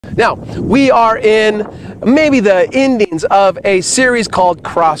Now, we are in maybe the endings of a series called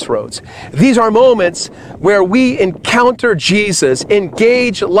Crossroads. These are moments where we encounter Jesus,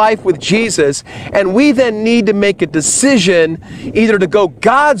 engage life with Jesus, and we then need to make a decision either to go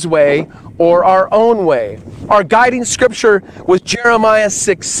God's way or our own way. Our guiding scripture was Jeremiah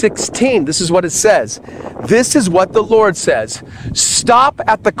 6:16. This is what it says. This is what the Lord says. Stop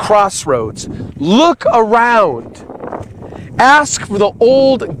at the crossroads. Look around. Ask for the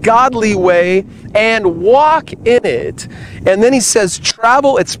old godly way and walk in it. And then he says,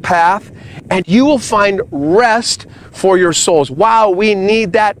 travel its path and you will find rest for your souls. Wow, we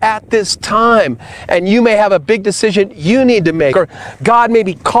need that at this time. And you may have a big decision you need to make, or God may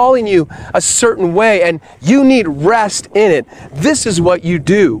be calling you a certain way and you need rest in it. This is what you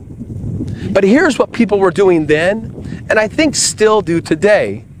do. But here's what people were doing then, and I think still do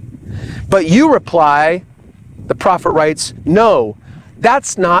today. But you reply, the prophet writes, no,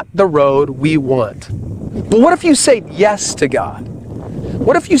 that's not the road we want. But what if you say yes to God?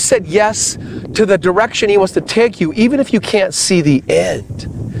 What if you said yes to the direction He wants to take you, even if you can't see the end?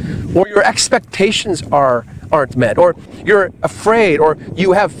 Or your expectations aren't met, or you're afraid, or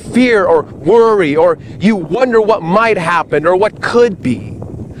you have fear or worry, or you wonder what might happen or what could be.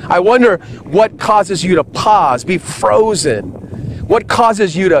 I wonder what causes you to pause, be frozen. What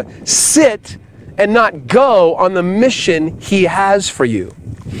causes you to sit and not go on the mission He has for you?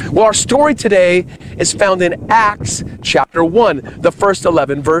 Well, our story today is found in Acts chapter 1, the first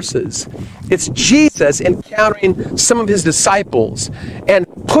 11 verses. It's Jesus encountering some of His disciples and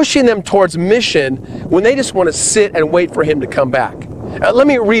pushing them towards mission when they just want to sit and wait for Him to come back. Let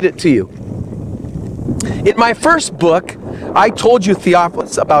me read it to you. In my first book, I told you,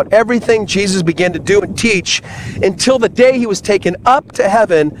 Theophilus, about everything Jesus began to do and teach until the day He was taken up to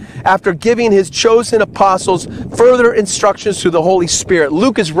heaven after giving His chosen apostles further instructions through the Holy Spirit.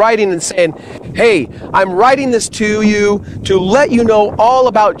 Luke is writing and saying, hey, I'm writing this to you to let you know all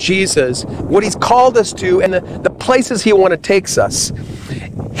about Jesus, what He's called us to, and the places He wants to take us.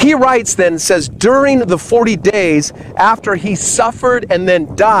 He writes then, says, during the 40 days after He suffered and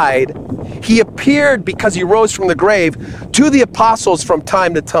then died, He appeared, because He rose from the grave, to the apostles from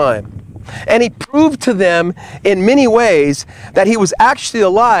time to time. And He proved to them in many ways that He was actually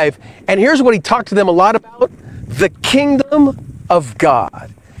alive. And here's what He talked to them a lot about: the kingdom of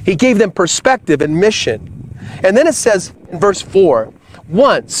God. He gave them perspective and mission. And then it says in verse 4,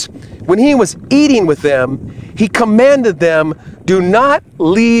 once, when He was eating with them, He commanded them, do not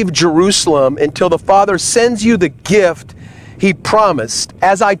leave Jerusalem until the Father sends you the gift He promised.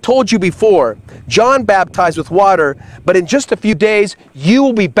 As I told you before, John baptized with water, but in just a few days you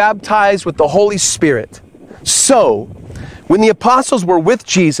will be baptized with the Holy Spirit. So, when the apostles were with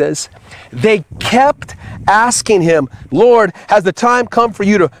Jesus, they kept asking Him, Lord, has the time come for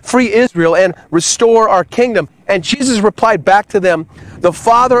you to free Israel and restore our kingdom? And Jesus replied back to them, the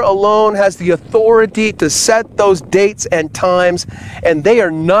Father alone has the authority to set those dates and times, and they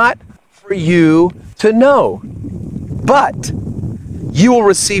are not for you to know. But you will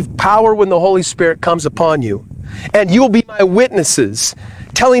receive power when the Holy Spirit comes upon you, and you will be my witnesses,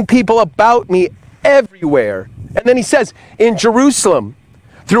 telling people about me everywhere. And then He says, in Jerusalem,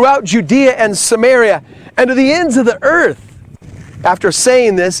 throughout Judea and Samaria, and to the ends of the earth. After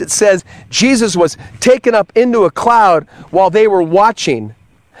saying this, it says, Jesus was taken up into a cloud while they were watching,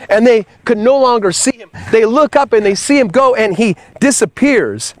 and they could no longer see Him. They look up and they see Him go, and He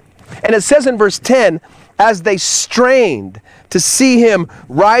disappears. And it says in verse 10, as they strained to see Him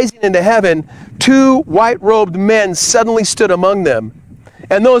rising into heaven, two white-robed men suddenly stood among them.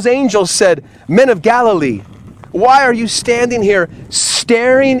 And those angels said, men of Galilee, why are you standing here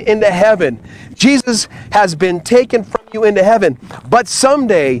staring into heaven? Jesus has been taken from you into heaven, but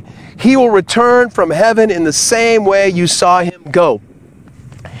someday He will return from heaven in the same way you saw Him go.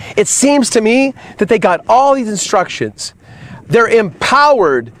 It seems to me that they got all these instructions. They're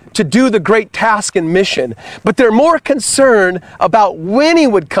empowered to do the great task and mission, but they're more concerned about when He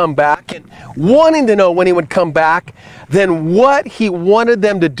would come back and wanting to know when He would come back than what He wanted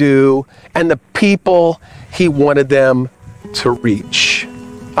them to do and the people He wanted them to reach.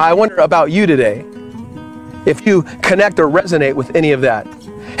 I wonder about you today, if you connect or resonate with any of that.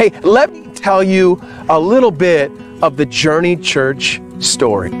 Hey, let me tell you a little bit of the Journey Church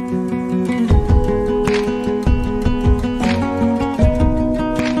story.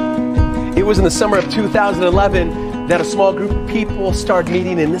 It was in the summer of 2011 that a small group of people started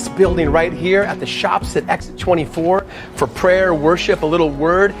meeting in this building right here at the shops at Exit 24 for prayer, worship, a little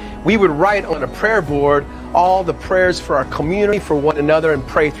word. We would write on a prayer board all the prayers for our community, for one another, and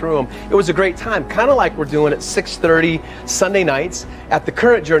pray through them. It was a great time, kind of like we're doing at 6:30 Sunday nights at the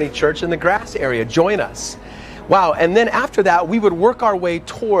Current Journey Church in the Grass area. Join us. Wow, and then after that, we would work our way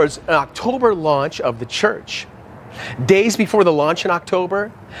towards an October launch of the church. Days before the launch in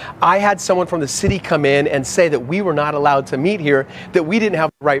October, I had someone from the city come in and say that we were not allowed to meet here, that we didn't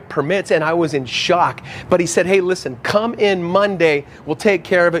have the right permits, and I was in shock. But he said, hey, listen, come in Monday, we'll take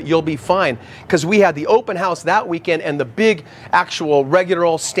care of it, you'll be fine. Because we had the open house that weekend and the big actual regular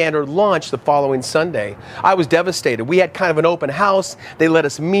old standard launch the following Sunday. I was devastated. We had kind of an open house. They let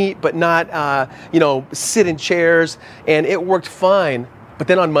us meet, but not, sit in chairs, and it worked fine. But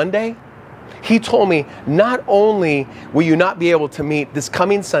then on Monday, he told me, not only will you not be able to meet this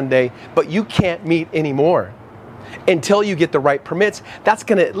coming Sunday, but you can't meet anymore until you get the right permits. That's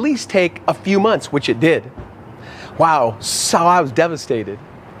going to at least take a few months, which it did. Wow, so I was devastated.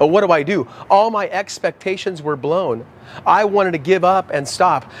 But what do? All my expectations were blown. I wanted to give up and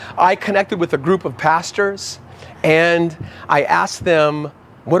stop. I connected with a group of pastors, and I asked them,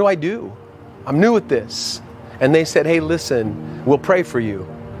 what do I do? I'm new at this. And they said, hey, listen, we'll pray for you.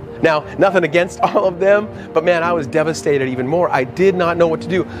 Now, nothing against all of them, but man, I was devastated even more. I did not know what to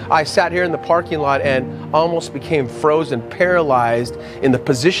do. I sat here in the parking lot and almost became frozen, paralyzed in the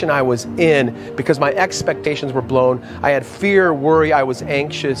position I was in because my expectations were blown. I had fear, worry, I was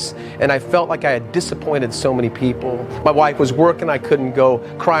anxious, and I felt like I had disappointed so many people. My wife was working, I couldn't go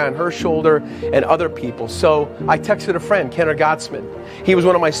cry on her shoulder, and other people. So I texted a friend, Kenner Gottsman. He was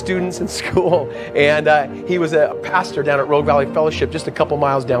one of my students in school, and he was a pastor down at Rogue Valley Fellowship, just a couple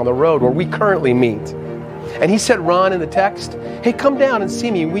miles down the road where we currently meet. And he said, Ron, in the text, hey, come down and see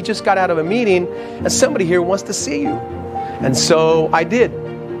me. We just got out of a meeting and somebody here wants to see you. And so I did.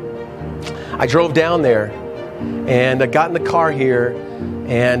 I drove down there and I got in the car here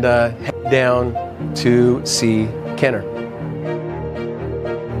and headed down to see Kenner.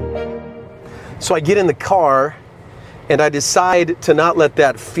 So I get in the car and I decide to not let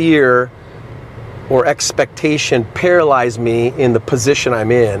that fear or expectation paralyze me in the position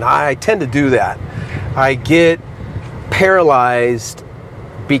I'm in. I tend to do that. I get paralyzed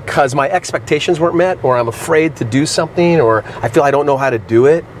because my expectations weren't met, or I'm afraid to do something, or I feel I don't know how to do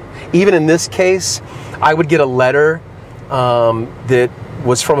it. Even in this case, I would get a letter that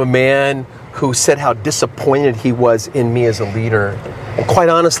was from a man who said how disappointed he was in me as a leader. And quite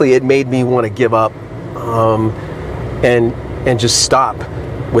honestly, it made me want to give up and just stop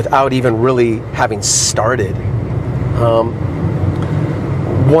without even really having started.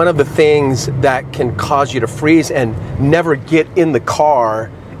 One of the things that can cause you to freeze and never get in the car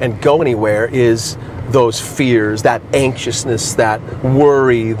and go anywhere is those fears, that anxiousness, that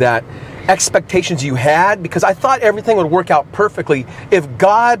worry, that expectations you had, because I thought everything would work out perfectly. If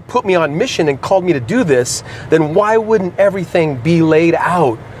God put me on mission and called me to do this, then why wouldn't everything be laid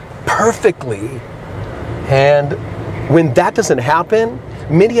out perfectly? And when that doesn't happen,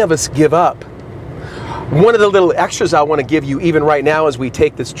 many of us give up. One of the little extras I want to give you even right now as we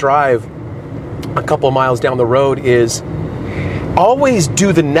take this drive a couple miles down the road is always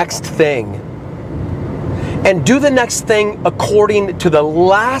do the next thing. And do the next thing according to the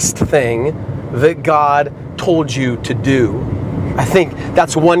last thing that God told you to do. I think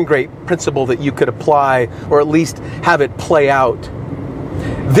that's one great principle that you could apply, or at least have it play out.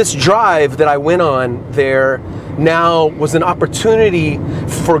 This drive that I went on there now was an opportunity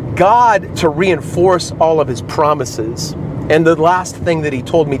for God to reinforce all of His promises. And the last thing that He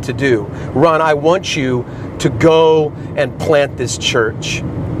told me to do, Ron, I want you to go and plant this church.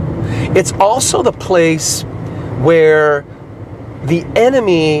 It's also the place where the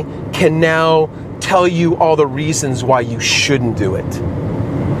enemy can now tell you all the reasons why you shouldn't do it.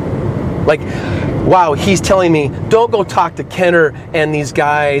 Like, wow, he's telling me, don't go talk to Kenner and these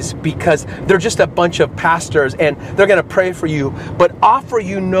guys because they're just a bunch of pastors and they're going to pray for you, but offer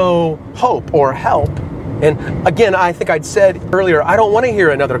you no hope or help. And again, I think I'd said earlier, I don't want to hear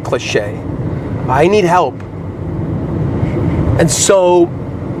another cliche. I need help. And so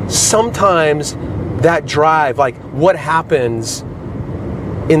sometimes that drive, like what happens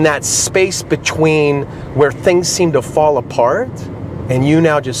in that space between where things seem to fall apart and you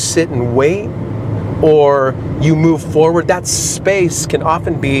now just sit and wait, or you move forward, that space can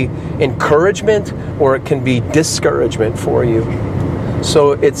often be encouragement or it can be discouragement for you.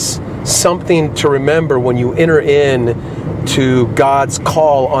 So it's something to remember when you enter in to God's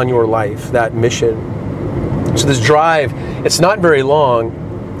call on your life, that mission. So this drive, it's not very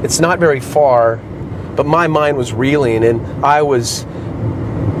long, it's not very far, but my mind was reeling, and I was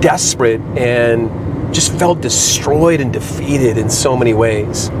desperate and just felt destroyed and defeated in so many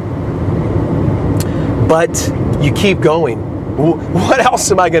ways. But you keep going. What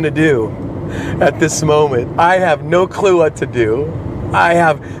else am I going to do at this moment? I have no clue what to do. I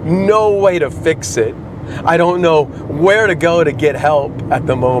have no way to fix it. I don't know where to go to get help at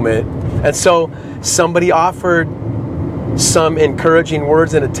the moment. And so somebody offered some encouraging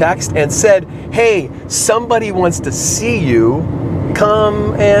words in a text and said, hey, somebody wants to see you.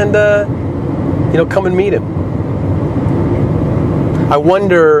 Come and, come and meet him. I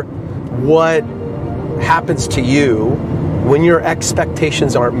wonder what happens to you when your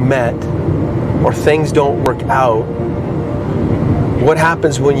expectations aren't met or things don't work out. What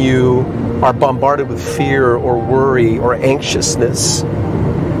happens when you are bombarded with fear or worry or anxiousness?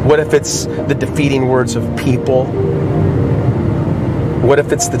 What if it's the defeating words of people? What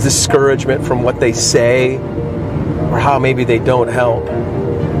if it's the discouragement from what they say or how maybe they don't help?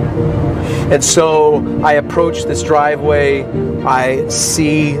 And so I approach this driveway. I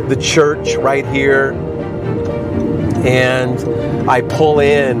see the church right here, and I pull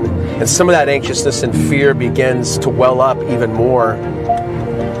in, and some of that anxiousness and fear begins to well up even more.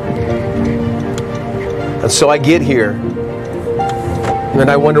 And so I get here, and then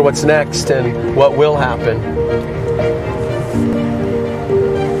I wonder what's next and what will happen.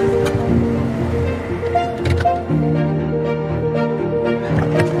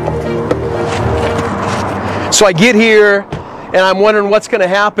 So I get here, and I'm wondering what's going to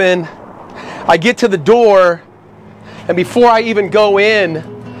happen. I get to the door, and before I even go in,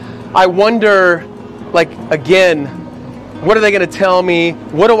 I wonder, again, what are they going to tell me?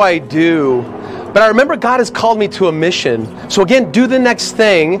 What do I do? But I remember God has called me to a mission. So again, do the next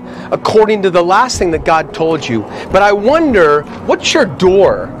thing according to the last thing that God told you. But I wonder, what's your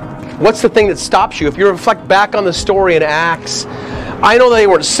door? What's the thing that stops you? If you reflect back on the story in Acts, I know they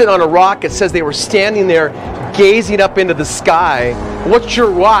were sitting on a rock. It says they were standing there gazing up into the sky. What's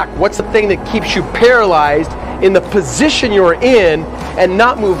your rock? What's the thing that keeps you paralyzed in the position you're in and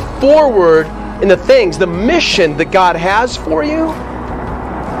not move forward in the things, the mission that God has for you,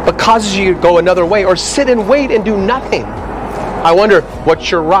 but causes you to go another way or sit and wait and do nothing? I wonder, what's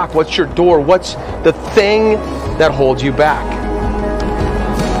your rock? What's your door? What's the thing that holds you back?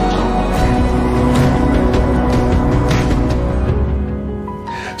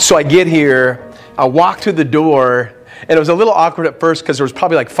 So I get here, I walk through the door, and it was a little awkward at first because there was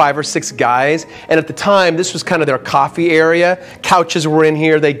probably like 5 or 6 guys. And at the time, this was kind of their coffee area. Couches were in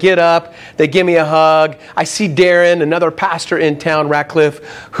here. They get up. They give me a hug. I see Darren, another pastor in town, Ratcliffe,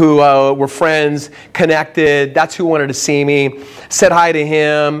 who were friends, connected. That's who wanted to see me. Said hi to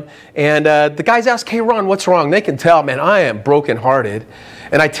him. And the guys ask, hey, Ron, what's wrong? They can tell, man, I am brokenhearted.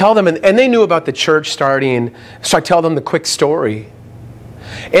 And I tell them, and they knew about the church starting, so I tell them the quick story.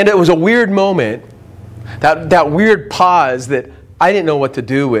 And it was a weird moment. That weird pause that I didn't know what to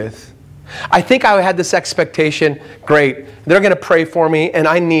do with. I think I had this expectation, great, they're going to pray for me, and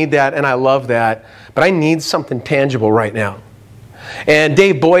I need that, and I love that, but I need something tangible right now. And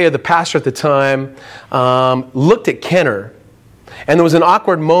Dave Boya, the pastor at the time, looked at Kenner, and there was an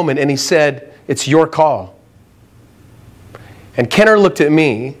awkward moment, and he said, it's your call. And Kenner looked at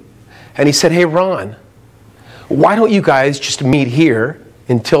me, and he said, hey, Ron, why don't you guys just meet here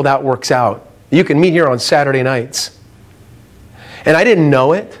until that works out? You can meet here on Saturday nights. And I didn't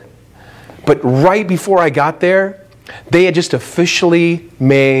know it, but right before I got there, they had just officially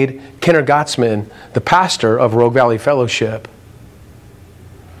made Kenner Gottsman the pastor of Rogue Valley Fellowship.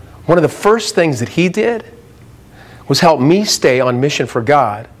 One of the first things that he did was help me stay on mission for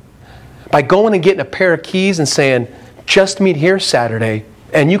God by going and getting a pair of keys and saying, just meet here Saturday,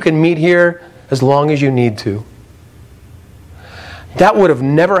 and you can meet here as long as you need to. That would have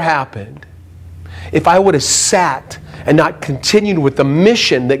never happened if I would have sat and not continued with the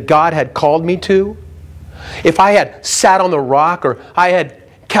mission that God had called me to. If I had sat on the rock, or I had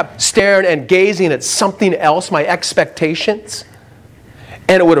kept staring and gazing at something else, my expectations,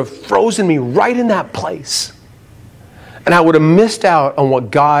 and it would have frozen me right in that place. And I would have missed out on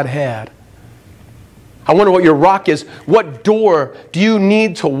what God had. I wonder what your rock is. What door do you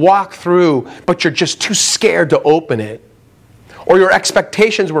need to walk through, but you're just too scared to open it? Or your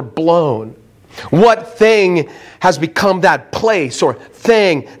expectations were blown? What thing has become that place or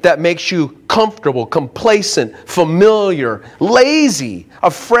thing that makes you comfortable, complacent, familiar, lazy,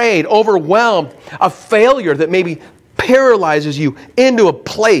 afraid, overwhelmed, a failure that maybe paralyzes you into a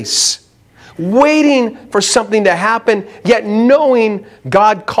place, waiting for something to happen, yet knowing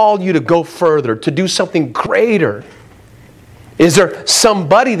God called you to go further, to do something greater? Is there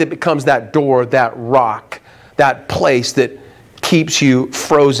somebody that becomes that door, that rock, that place that keeps you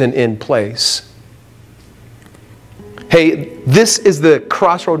frozen in place? Hey, this is the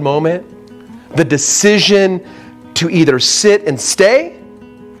crossroad moment, the decision to either sit and stay,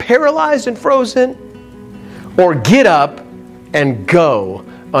 paralyzed and frozen, or get up and go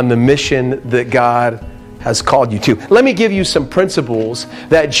on the mission that God has called you to. Let me give you some principles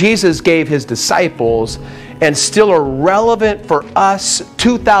that Jesus gave his disciples and still are relevant for us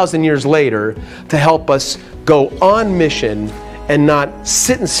 2,000 years later to help us go on mission and not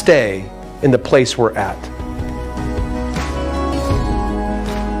sit and stay in the place we're at.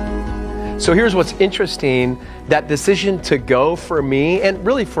 So here's what's interesting. That decision to go for me, and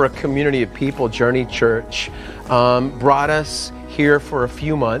really for a community of people, Journey Church, brought us here for a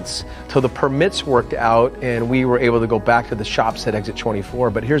few months till the permits worked out and we were able to go back to the shops at Exit 24.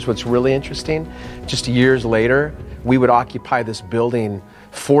 But here's what's really interesting. Just years later, we would occupy this building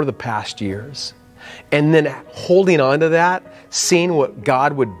for the past years. And then holding on to that, seeing what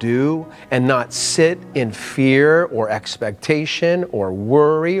God would do and not sit in fear or expectation or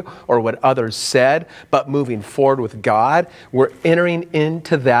worry or what others said, but moving forward with God, we're entering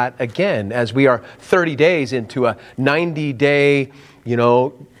into that again as we are 30 days into a 90-day,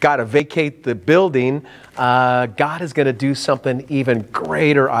 got to vacate the building. God is going to do something even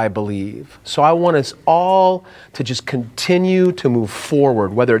greater, I believe. So I want us all to just continue to move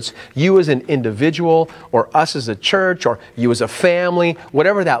forward, whether it's you as an individual or us as a church or you as a family,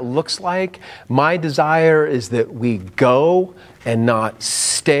 whatever that looks like. My desire is that we go and not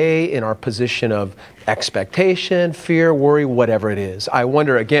stay in our position of expectation, fear, worry, whatever it is. I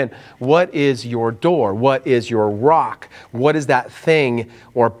wonder again, what is your door? What is your rock? What is that thing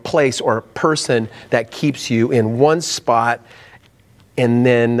or place or person that keeps you in one spot and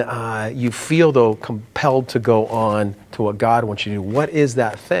then you feel though compelled to go on to what God wants you to do? What is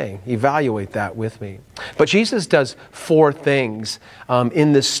that thing? Evaluate that with me. But Jesus does 4 things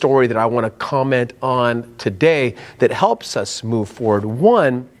in this story that I want to comment on today that helps us move forward.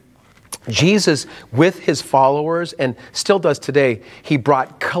 One, Jesus, with his followers, and still does today, he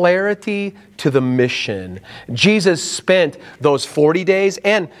brought clarity to the mission. Jesus spent those 40 days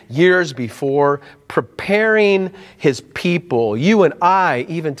and years before preparing his people, you and I,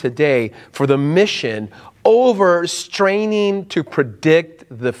 even today, for the mission over straining to predict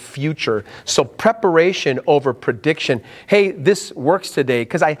the future. So preparation over prediction. Hey, this works today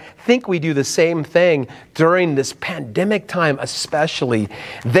because I think we do the same thing during this pandemic time especially.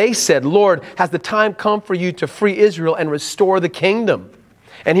 They said, Lord, has the time come for you to free Israel and restore the kingdom?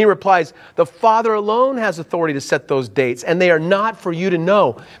 And he replies, the Father alone has authority to set those dates, and they are not for you to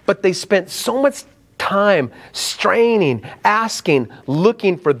know. But they spent so much time straining, asking,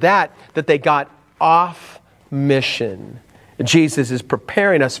 looking for that they got off mission. Jesus is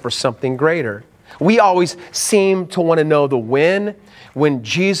preparing us for something greater. We always seem to want to know the when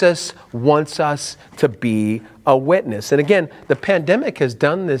Jesus wants us to be a witness. And again, the pandemic has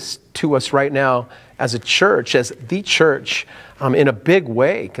done this to us right now as a church, as the church, in a big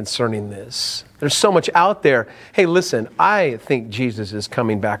way concerning this. There's so much out there. Hey, listen, I think Jesus is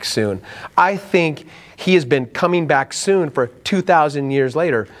coming back soon. I think he has been coming back soon for 2,000 years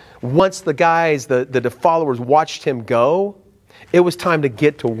later. Once the guys, the followers watched him go, it was time to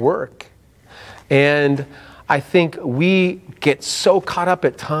get to work. And I think we get so caught up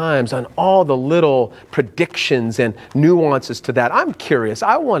at times on all the little predictions and nuances to that. I'm curious.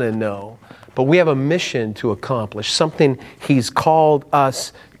 I want to know. But we have a mission to accomplish, something he's called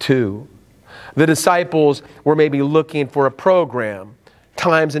us to. The disciples were maybe looking for a program,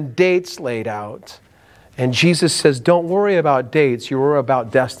 times and dates laid out. And Jesus says, don't worry about dates. You worry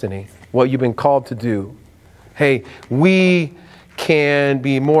about destiny, what you've been called to do. Hey, we can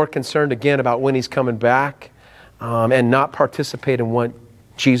be more concerned again about when he's coming back and not participate in what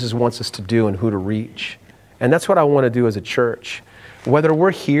Jesus wants us to do and who to reach. And that's what I want to do as a church. Whether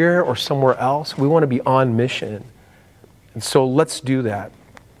we're here or somewhere else, we want to be on mission. And so let's do that.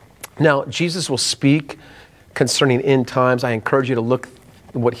 Now, Jesus will speak concerning end times. I encourage you to look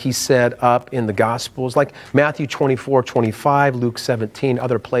what he said up in the Gospels, like Matthew 24, 25, Luke 17,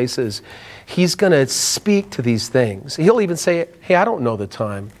 other places. He's going to speak to these things. He'll even say, hey, I don't know the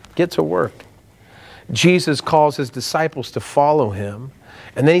time. Get to work. Jesus calls his disciples to follow him.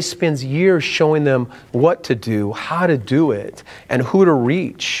 And then he spends years showing them what to do, how to do it, and who to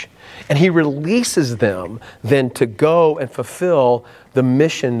reach. And he releases them then to go and fulfill the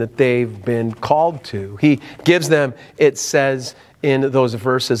mission that they've been called to. He gives them, it says in those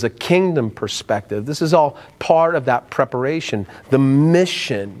verses, a kingdom perspective. This is all part of that preparation, the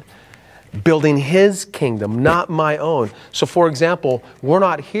mission. building his kingdom, not my own. So for example, we're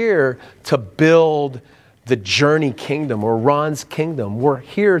not here to build the Journey kingdom or Ron's kingdom. We're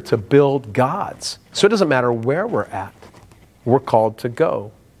here to build God's. So it doesn't matter where we're at. We're called to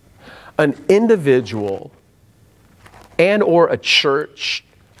go. An individual and or a church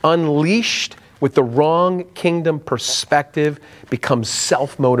unleashed with the wrong kingdom perspective becomes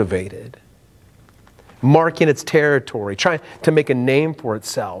self-motivated, marking its territory, trying to make a name for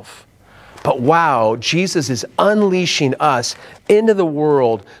itself. But wow, Jesus is unleashing us into the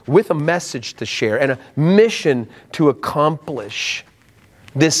world with a message to share and a mission to accomplish.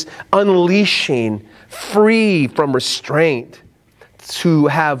 This unleashing, free from restraint, to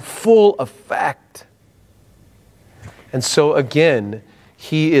have full effect. And so again,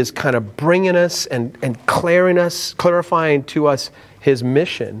 he is kind of bringing us and clarifying to us his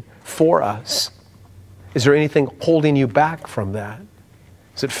mission for us. Is there anything holding you back from that?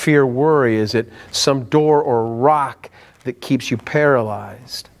 Is it fear, worry? Is it some door or rock that keeps you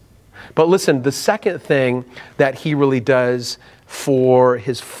paralyzed? But listen, the second thing that he really does for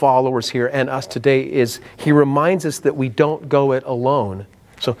his followers here and us today is he reminds us that we don't go it alone.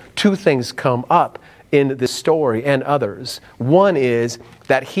 So two things come up in this story and others. One is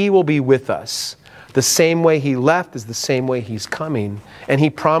that he will be with us. The same way he left is the same way he's coming. And he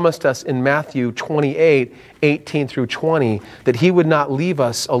promised us in Matthew 28, 18 through 20, that he would not leave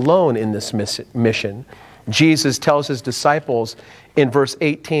us alone in this mission. Jesus tells his disciples in verse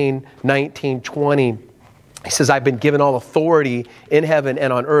 18, 19, 20, he says, I've been given all authority in heaven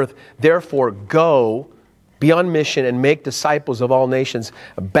and on earth. Therefore, go, be on mission and make disciples of all nations.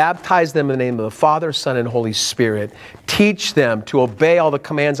 Baptize them in the name of the Father, Son, and Holy Spirit. Teach them to obey all the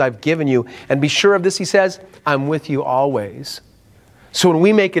commands I've given you. And be sure of this, he says, I'm with you always. So when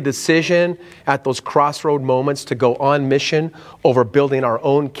we make a decision at those crossroad moments to go on mission over building our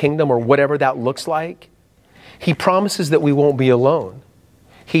own kingdom or whatever that looks like, he promises that we won't be alone.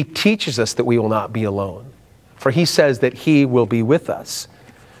 He teaches us that we will not be alone. For he says that he will be with us.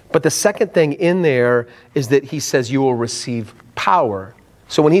 But the second thing in there is that he says you will receive power.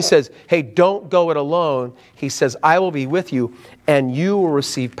 So when he says, hey, don't go it alone, he says, I will be with you and you will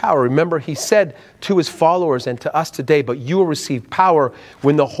receive power. Remember, he said to his followers and to us today, but you will receive power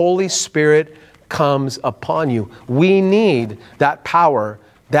when the Holy Spirit comes upon you. We need that power,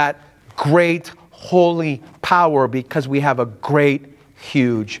 that great holy power, because we have a great,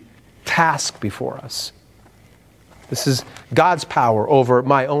 huge task before us. This is God's power over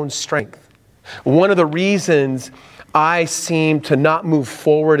my own strength. One of the reasons I seem to not move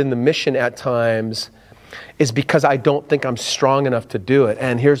forward in the mission at times is because I don't think I'm strong enough to do it.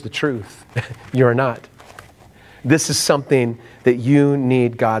 And here's the truth. You're not. This is something that you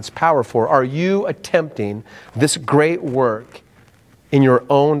need God's power for. Are you attempting this great work in your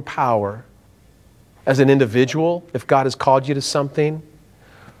own power as an individual, if God has called you to something,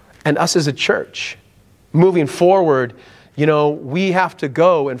 and us as a church? Moving forward, we have to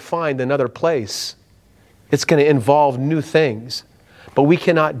go and find another place. It's going to involve new things, but we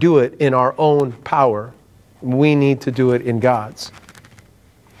cannot do it in our own power. We need to do it in God's.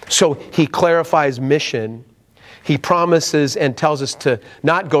 So he clarifies mission. He promises and tells us to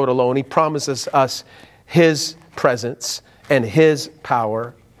not go it alone. He promises us his presence and his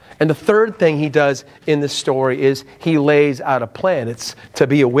power. And the third thing he does in this story is he lays out a plan. It's to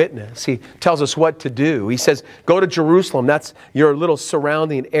be a witness. He tells us what to do. He says, go to Jerusalem. That's your little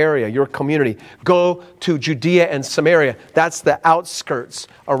surrounding area, your community. Go to Judea and Samaria. That's the outskirts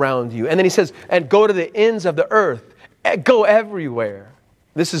around you. And then he says, and go to the ends of the earth. Go everywhere.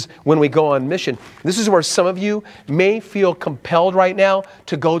 This is when we go on mission. This is where some of you may feel compelled right now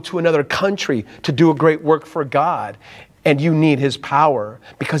to go to another country to do a great work for God. And you need his power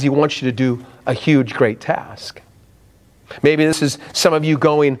because he wants you to do a huge, great task. Maybe this is some of you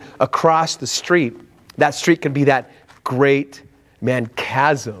going across the street. That street can be that great,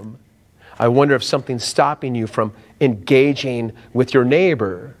 chasm. I wonder if something's stopping you from engaging with your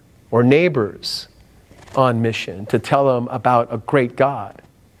neighbor or neighbors on mission to tell them about a great God.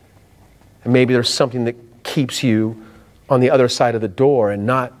 And maybe there's something that keeps you on the other side of the door and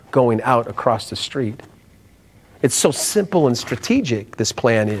not going out across the street. It's so simple and strategic, this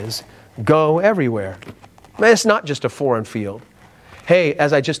plan is. Go everywhere. It's not just a foreign field. Hey,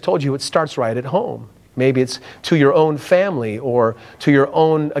 as I just told you, it starts right at home. Maybe it's to your own family or to your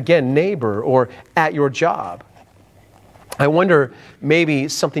own, again, neighbor or at your job. I wonder, maybe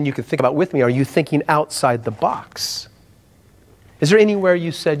something you could think about with me. Are you thinking outside the box? Is there anywhere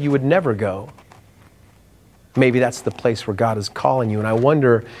you said you would never go? Maybe that's the place where God is calling you. And I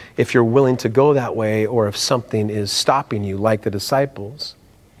wonder if you're willing to go that way or if something is stopping you like the disciples.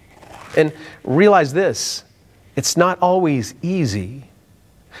 And realize this, it's not always easy.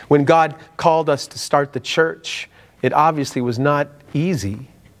 When God called us to start the church, it obviously was not easy.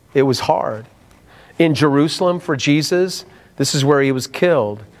 It was hard. In Jerusalem for Jesus, this is where he was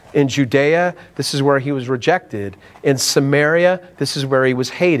killed. In Judea, this is where he was rejected. In Samaria, this is where he was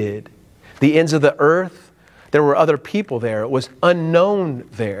hated. The ends of the earth, there were other people there. It was unknown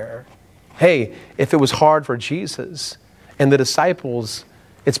there. Hey, if it was hard for Jesus and the disciples,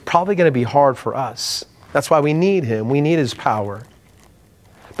 it's probably going to be hard for us. That's why we need him. We need his power.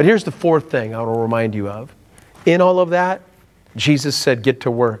 But here's the fourth thing I will remind you of. In all of that, Jesus said, get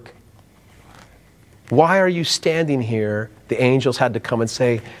to work. Why are you standing here? The angels had to come and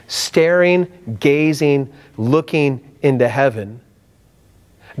say, staring, gazing, looking into heaven.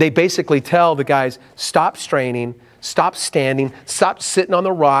 They basically tell the guys, stop straining, stop standing, stop sitting on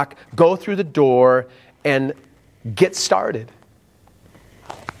the rock, go through the door and get started.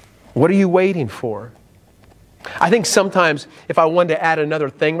 What are you waiting for? I think sometimes, if I wanted to add another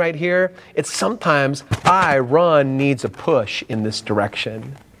thing right here, it's sometimes Ron needs a push in this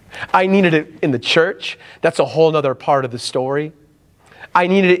direction. I needed it in the church. That's a whole other part of the story. I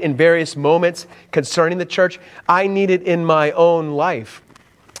needed it in various moments concerning the church. I need it in my own life.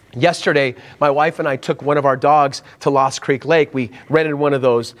 Yesterday, my wife and I took one of our dogs to Lost Creek Lake. We rented one of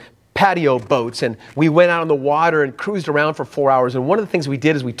those patio boats and we went out on the water and cruised around for 4 hours. And one of the things we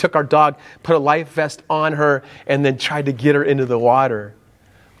did is we took our dog, put a life vest on her, and then tried to get her into the water.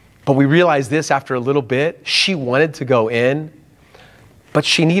 But we realized this after a little bit. She wanted to go in, but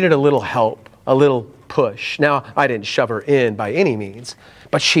she needed a little help, a little push. Now, I didn't shove her in by any means,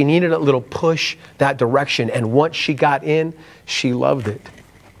 but she needed a little push that direction. And once she got in, she loved it.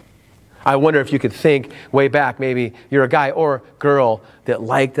 I wonder if you could think way back, maybe you're a guy or girl that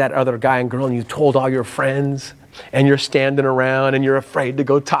liked that other guy and girl and you told all your friends and you're standing around and you're afraid to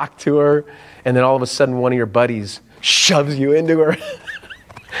go talk to her. And then all of a sudden one of your buddies shoves you into her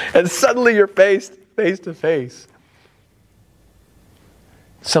and suddenly you're face to face.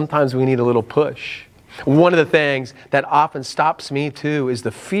 Sometimes we need a little push. One of the things that often stops me too is the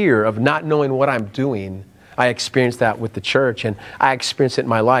fear of not knowing what I'm doing. I experienced that with the church and I experienced it in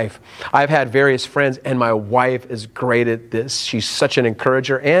my life. I've had various friends and my wife is great at this. She's such an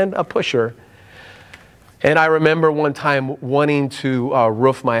encourager and a pusher. And I remember one time wanting to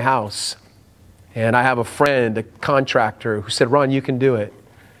roof my house. And I have a friend, a contractor, who said, Ron, you can do it.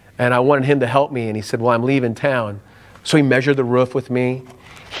 And I wanted him to help me. And he said, well, I'm leaving town. So he measured the roof with me.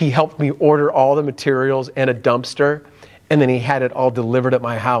 He helped me order all the materials and a dumpster. And then he had it all delivered at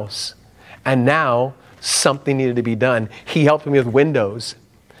my house. And now something needed to be done. He helped me with windows.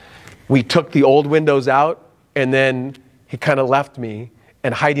 We took the old windows out and then he kind of left me.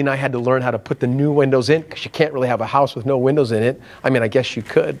 And Heidi and I had to learn how to put the new windows in because you can't really have a house with no windows in it. I mean, I guess you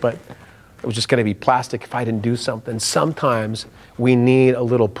could, but it was just going to be plastic if I didn't do something. Sometimes we need a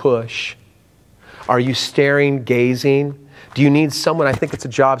little push. Are you staring, gazing? Do you need someone? I think it's a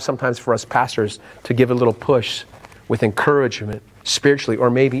job sometimes for us pastors to give a little push with encouragement spiritually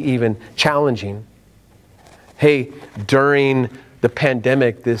or maybe even challenging. Hey, during the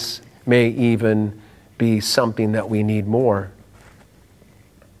pandemic, this may even be something that we need more.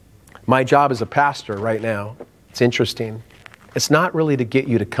 My job as a pastor right now, it's interesting. It's not really to get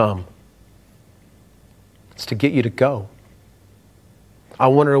you to come. It's to get you to go. I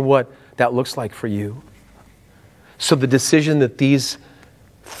wonder what that looks like for you. So the decision that these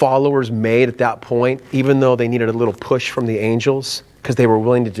followers made at that point, even though they needed a little push from the angels, because they were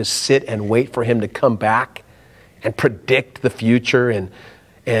willing to just sit and wait for him to come back and predict the future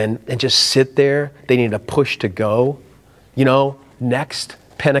and just sit there. They needed a push to go. You know, next,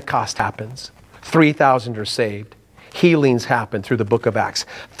 Pentecost happens. 3,000 are saved. Healings happen through the book of Acts.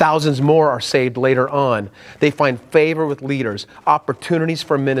 Thousands more are saved later on. They find favor with leaders, opportunities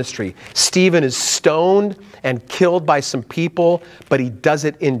for ministry. Stephen is stoned and killed by some people, but he does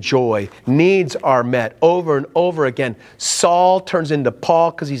it in joy. Needs are met over and over again. Saul turns into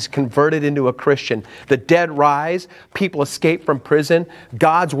Paul because he's converted into a Christian. The dead rise. People escape from prison.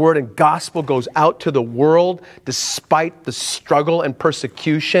 God's word and gospel goes out to the world despite the struggle and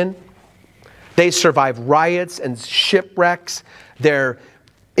persecution. They survive riots and shipwrecks. They're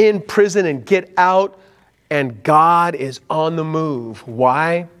in prison and get out, and God is on the move.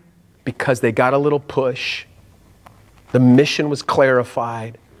 Why? Because they got a little push. The mission was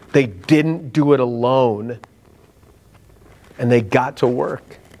clarified. They didn't do it alone, and they got to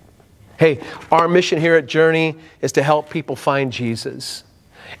work. Hey, our mission here at Journey is to help people find Jesus,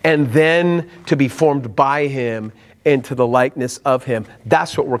 and then to be formed by Him into the likeness of him.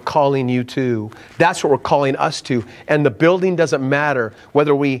 That's what we're calling you to. That's what we're calling us to. And the building doesn't matter.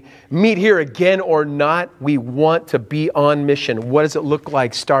 Whether we meet here again or not, we want to be on mission. What does it look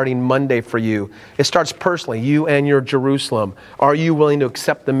like starting Monday for you? It starts personally, you and your Jerusalem. Are you willing to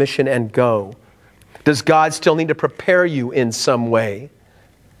accept the mission and go? Does God still need to prepare you in some way?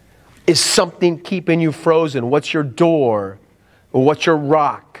 Is something keeping you frozen? What's your door? Or what's your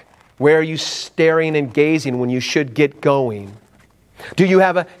rock? Where are you staring and gazing when you should get going? Do you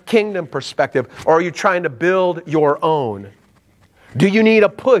have a kingdom perspective, or are you trying to build your own? Do you need a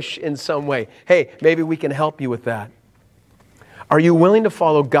push in some way? Hey, maybe we can help you with that. Are you willing to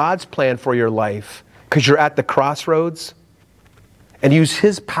follow God's plan for your life because you're at the crossroads and use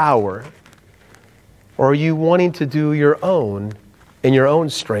his power? Or are you wanting to do your own in your own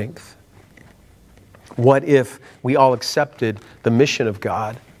strength? What if we all accepted the mission of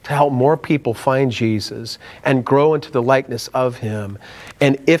God to help more people find Jesus and grow into the likeness of him?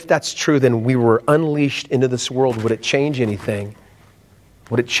 And if that's true, then we were unleashed into this world. Would it change anything?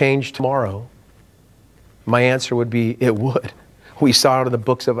 Would it change tomorrow? My answer would be, it would. We saw it in the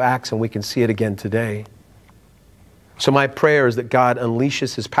books of Acts, and we can see it again today. So my prayer is that God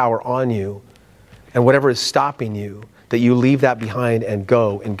unleashes his power on you, and whatever is stopping you, that you leave that behind and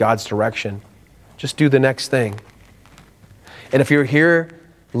go in God's direction. Just do the next thing. And if you're here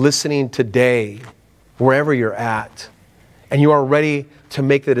listening today, wherever you're at, and you are ready to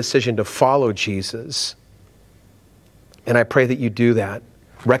make the decision to follow Jesus, and I pray that you do that,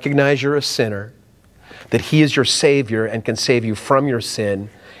 recognize you're a sinner, that he is your Savior and can save you from your sin,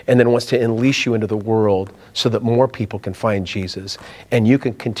 and then wants to unleash you into the world so that more people can find Jesus, and you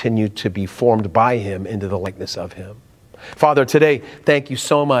can continue to be formed by him into the likeness of him. Father, today, thank you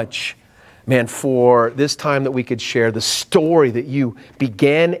so much, man, for this time that we could share the story that you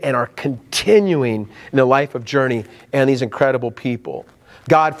began and are continuing in the life of Journey and these incredible people.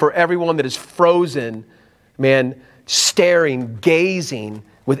 God, for everyone that is frozen, man, staring, gazing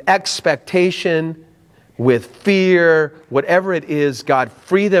with expectation, with fear, whatever it is, God,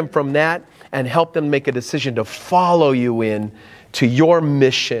 free them from that and help them make a decision to follow you in to your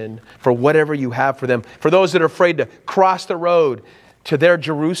mission for whatever you have for them. For those that are afraid to cross the road to their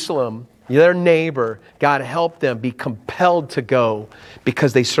Jerusalem, their neighbor, God, help them be compelled to go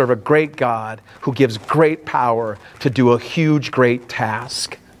because they serve a great God who gives great power to do a huge, great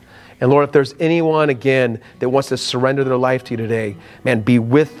task. And Lord, if there's anyone, again, that wants to surrender their life to you today, man, be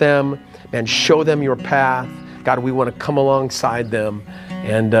with them, man, show them your path. God, we want to come alongside them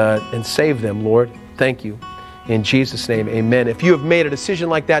and save them, Lord. Thank you. In Jesus' name, amen. If you have made a decision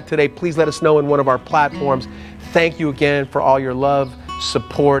like that today, please let us know in one of our platforms. Thank you again for all your love,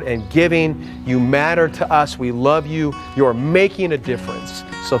 support, and giving. You matter to us. We love you. You're making a difference.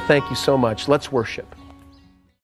 So thank you so much. Let's worship.